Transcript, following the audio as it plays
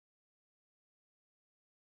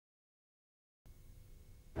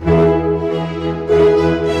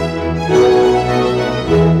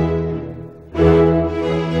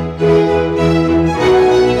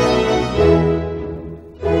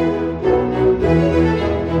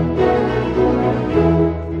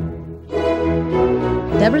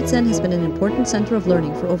Debrecen has been an important center of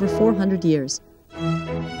learning for over 400 years.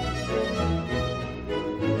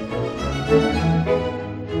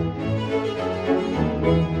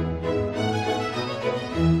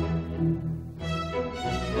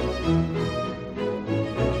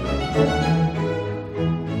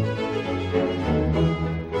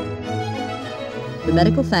 The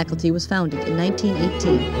medical faculty was founded in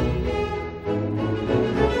 1918.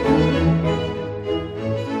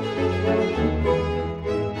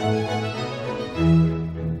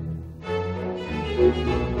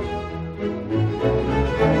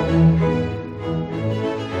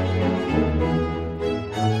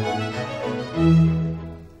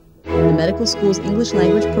 The medical school's English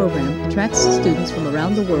language program attracts students from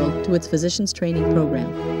around the world to its physicians training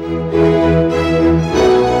program.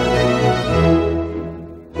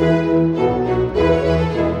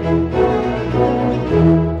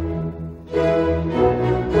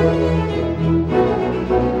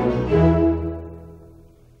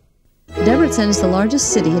 Debrecen is the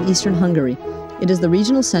largest city in Eastern Hungary. It is the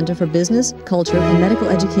regional center for business, culture, and medical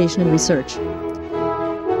education and research.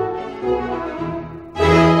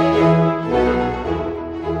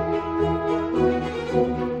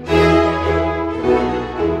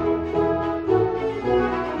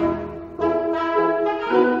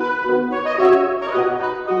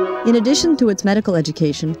 In addition to its medical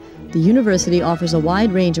education, the university offers a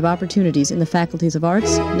wide range of opportunities in the faculties of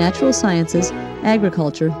arts, natural sciences,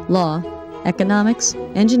 agriculture, law, economics,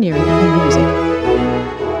 engineering, and music.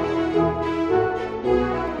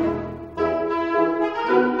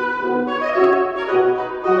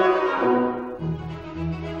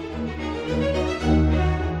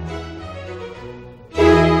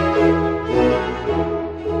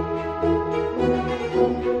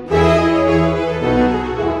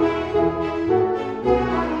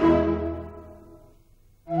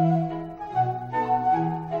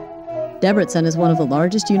 Debrecen is one of the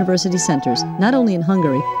largest university centers, not only in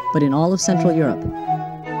Hungary, but in all of Central Europe.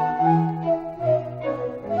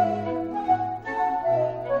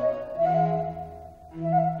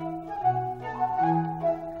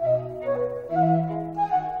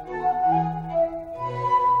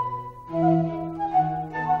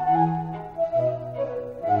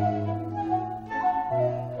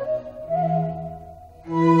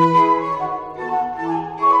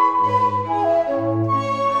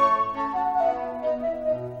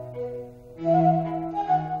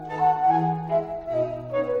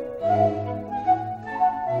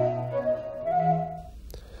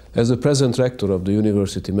 As the present rector of the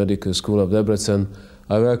University Medical School of Debrecen,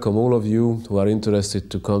 I welcome all of you who are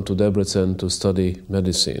interested to come to Debrecen to study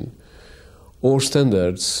medicine. Our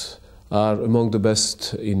standards are among the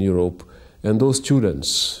best in Europe, and those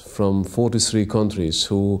students from 43 countries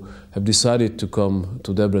who have decided to come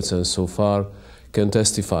to Debrecen so far can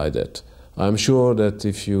testify that. I'm sure that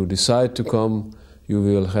if you decide to come, you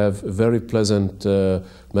will have very pleasant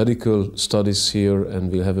medical studies here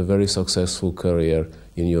and will have a very successful career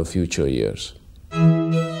in your future years.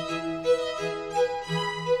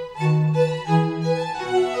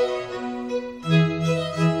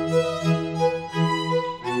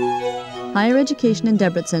 Higher education in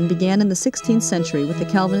Debrecen began in the 16th century with the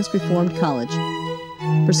Calvinist Reformed College.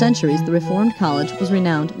 For centuries, the Reformed College was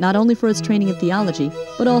renowned not only for its training in theology,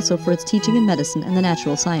 but also for its teaching in medicine and the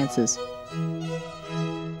natural sciences.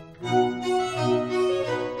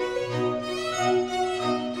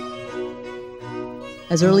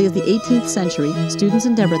 As early as the 18th century, students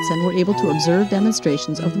in Debrecen were able to observe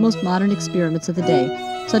demonstrations of the most modern experiments of the day,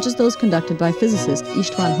 such as those conducted by physicist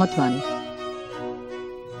István Hatvany.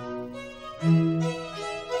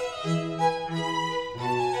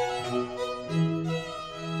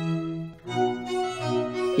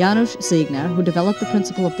 János Zegner, who developed the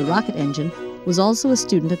principle of the rocket engine, was also a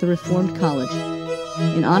student at the Reformed College.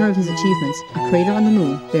 In honor of his achievements, a crater on the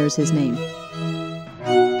moon bears his name.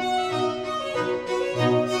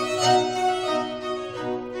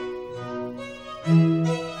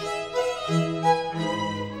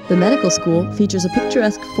 The medical school features a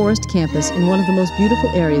picturesque forest campus in one of the most beautiful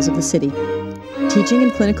areas of the city. Teaching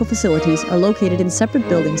and clinical facilities are located in separate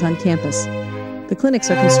buildings on campus. The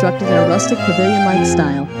clinics are constructed in a rustic pavilion-like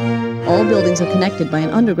style. All buildings are connected by an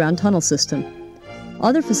underground tunnel system.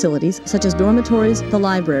 Other facilities, such as dormitories, the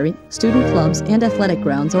library, student clubs, and athletic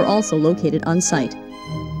grounds, are also located on site.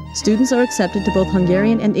 Students are accepted to both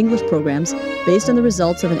Hungarian and English programs based on the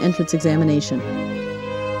results of an entrance examination.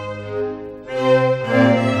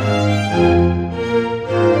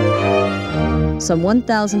 Some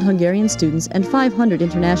 1,000 Hungarian students and 500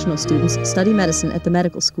 international students study medicine at the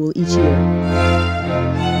medical school each year.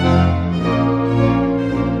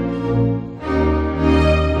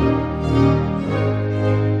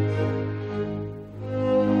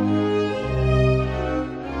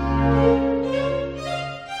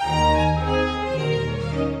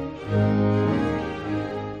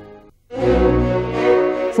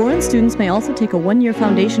 Foreign students may also take a one-year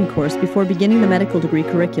foundation course before beginning the medical degree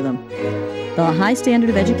curriculum. The high standard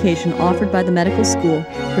of education offered by the medical school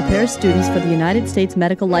prepares students for the United States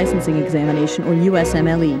Medical Licensing Examination, or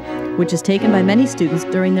USMLE, which is taken by many students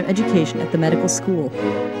during their education at the medical school.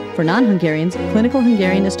 For non-Hungarians, Clinical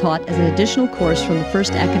Hungarian is taught as an additional course from the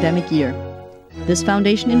first academic year. This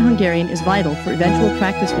foundation in Hungarian is vital for eventual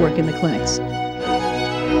practice work in the clinics.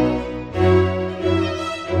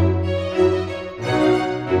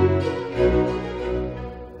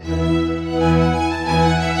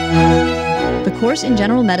 The course in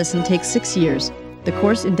general medicine takes 6 years. The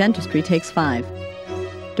course in dentistry takes 5.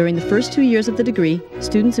 During the first 2 years of the degree,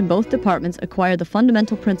 students in both departments acquire the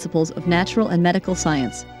fundamental principles of natural and medical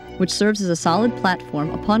science, which serves as a solid platform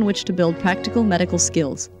upon which to build practical medical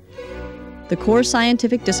skills. The core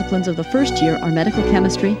scientific disciplines of the first year are medical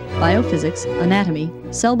chemistry, biophysics, anatomy,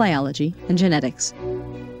 cell biology, and genetics.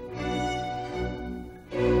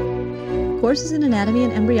 Courses in anatomy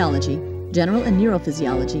and embryology, general and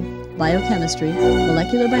neurophysiology, biochemistry,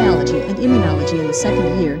 molecular biology, and immunology in the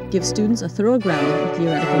second year give students a thorough grounding in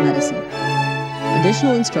theoretical medicine.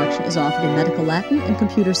 Additional instruction is offered in medical Latin and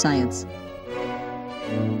computer science.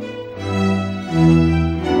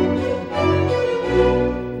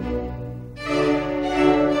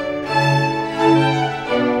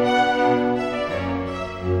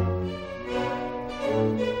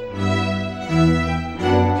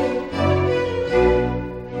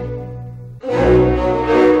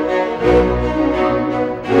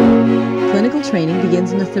 Clinical training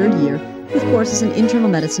begins in the third year with courses in internal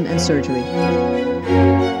medicine and surgery.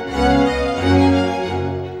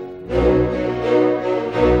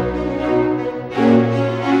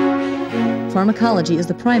 Pharmacology is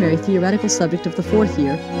the primary theoretical subject of the fourth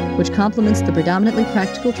year, which complements the predominantly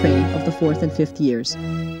practical training of the fourth and fifth years.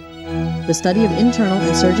 The study of internal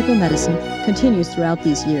and surgical medicine continues throughout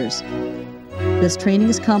these years. This training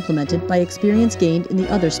is complemented by experience gained in the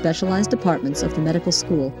other specialized departments of the medical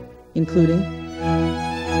school, including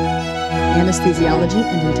anesthesiology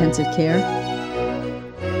and intensive care,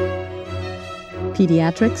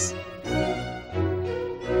 pediatrics,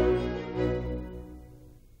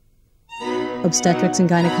 obstetrics and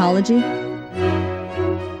gynecology,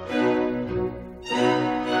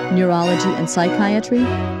 neurology and psychiatry,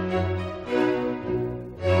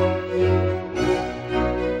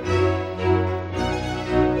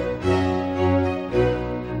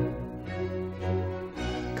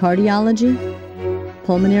 cardiology,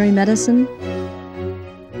 pulmonary medicine,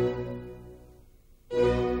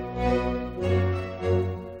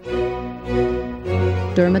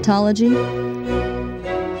 dermatology,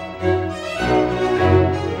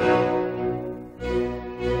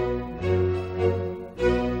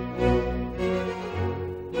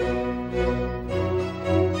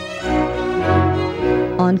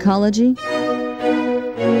 oncology,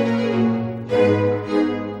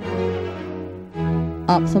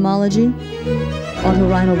 ophthalmology,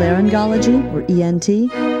 otorhinolaryngology, or ENT,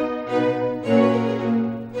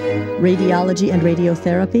 radiology and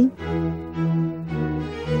radiotherapy,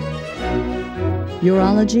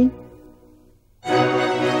 urology,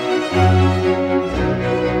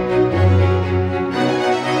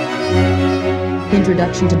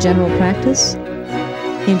 introduction to general practice,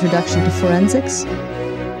 introduction to forensics,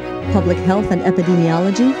 public health and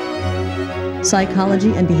epidemiology,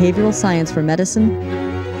 psychology and behavioral science for medicine,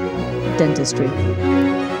 dentistry.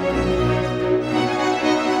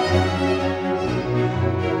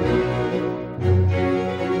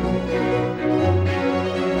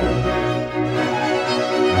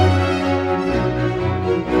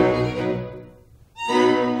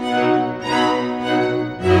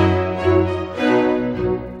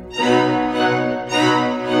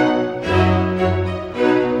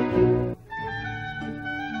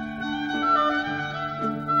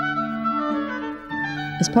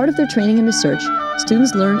 As part of their training and research,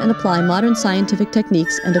 students learn and apply modern scientific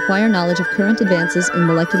techniques and acquire knowledge of current advances in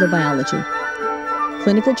molecular biology.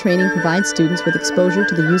 Clinical training provides students with exposure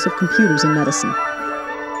to the use of computers in medicine.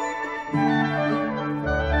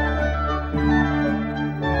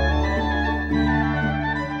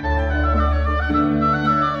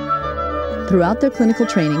 Throughout their clinical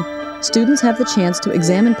training, students have the chance to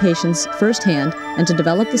examine patients firsthand and to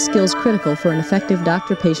develop the skills critical for an effective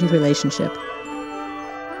doctor-patient relationship.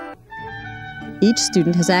 Each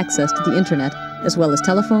student has access to the internet, as well as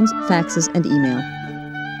telephones, faxes, and email.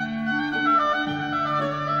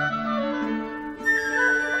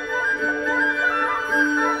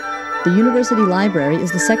 The university library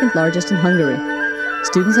is the second largest in Hungary.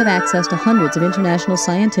 Students have access to hundreds of international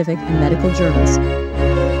scientific and medical journals.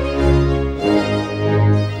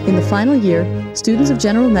 In the final year, students of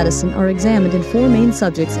general medicine are examined in 4 main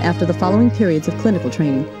subjects after the following periods of clinical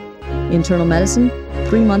training: internal medicine,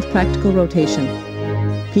 3-month practical rotation;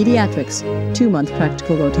 pediatrics, 2-month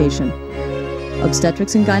practical rotation;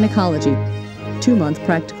 obstetrics and gynecology, 2-month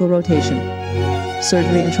practical rotation;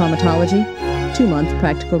 surgery and traumatology, 2-month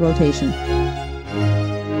practical rotation.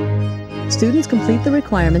 Students complete the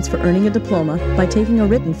requirements for earning a diploma by taking a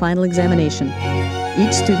written final examination.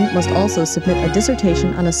 Each student must also submit a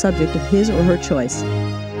dissertation on a subject of his or her choice.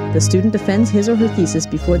 The student defends his or her thesis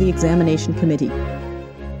before the examination committee.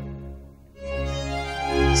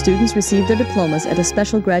 Students receive their diplomas at a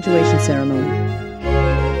special graduation ceremony.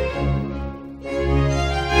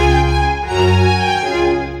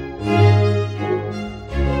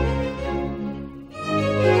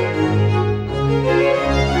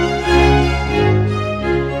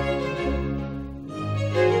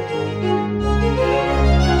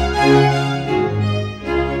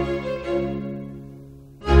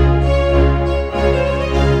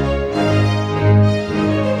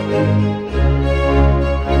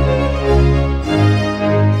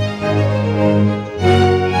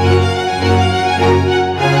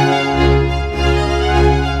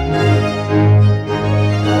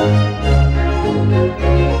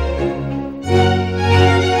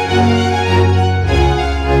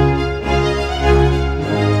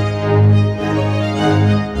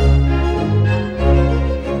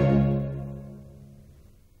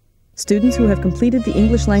 Students who have completed the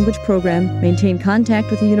English language program maintain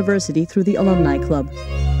contact with the university through the Alumni Club.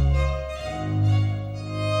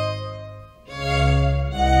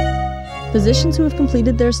 Physicians who have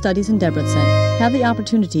completed their studies in Debrecen have the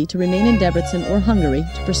opportunity to remain in Debrecen or Hungary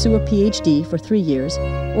to pursue a PhD for 3 years,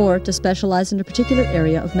 or to specialize in a particular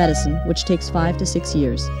area of medicine, which takes 5 to 6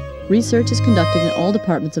 years. Research is conducted in all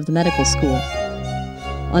departments of the medical school.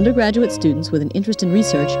 Undergraduate students with an interest in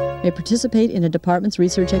research may participate in a department's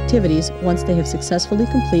research activities once they have successfully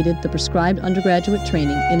completed the prescribed undergraduate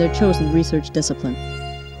training in their chosen research discipline.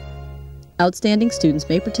 Outstanding students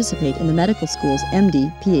may participate in the medical school's MD,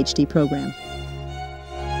 PhD program.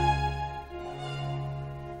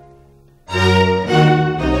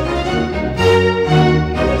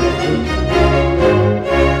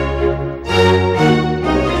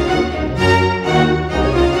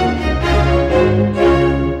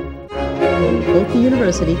 Both the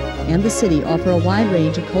university and the city offer a wide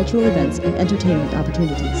range of cultural events and entertainment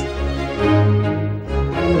opportunities.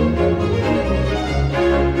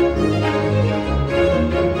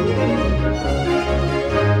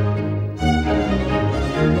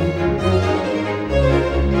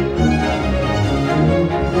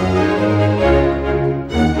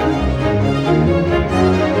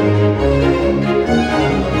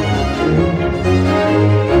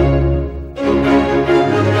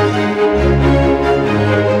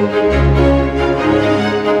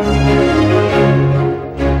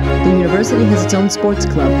 The university has its own sports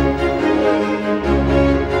club.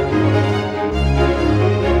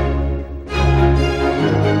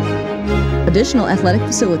 Additional athletic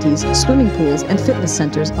facilities, swimming pools, and fitness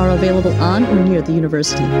centers are available on or near the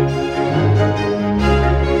university.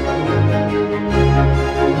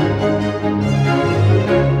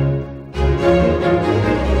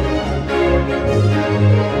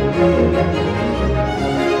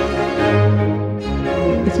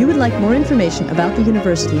 If you would like more information about the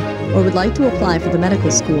university or would like to apply for the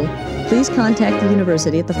medical school, please contact the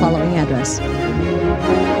university at the following address: